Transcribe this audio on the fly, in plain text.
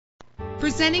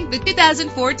Presenting the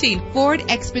 2014 Ford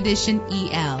Expedition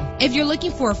EL. If you're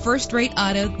looking for a first-rate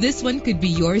auto, this one could be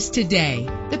yours today.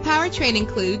 The powertrain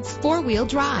includes four-wheel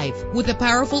drive with a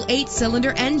powerful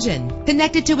 8-cylinder engine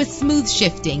connected to a smooth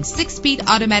shifting 6-speed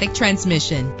automatic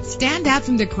transmission. Stand out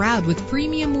from the crowd with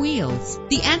premium wheels.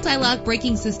 The anti-lock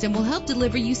braking system will help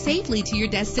deliver you safely to your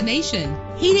destination.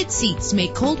 Heated seats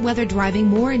make cold weather driving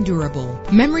more endurable.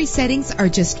 Memory settings are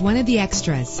just one of the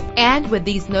extras. And with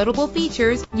these notable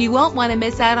features, you won't want to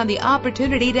miss out on the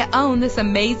opportunity to own this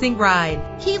amazing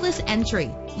ride. Keyless entry,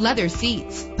 leather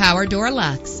seats, power door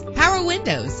locks, power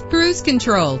windows, cruise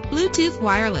control, Bluetooth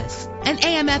wireless, an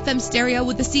AM/FM stereo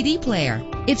with a CD player.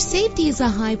 If safety is a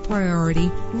high priority,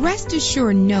 rest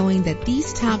assured knowing that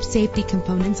these top safety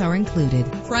components are included.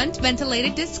 Front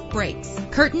ventilated disc brakes,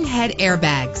 curtain head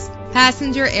airbags,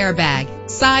 passenger airbag,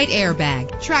 side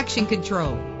airbag, traction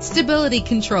control, stability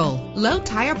control, low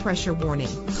tire pressure warning.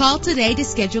 Call today to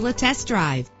schedule a test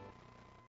drive.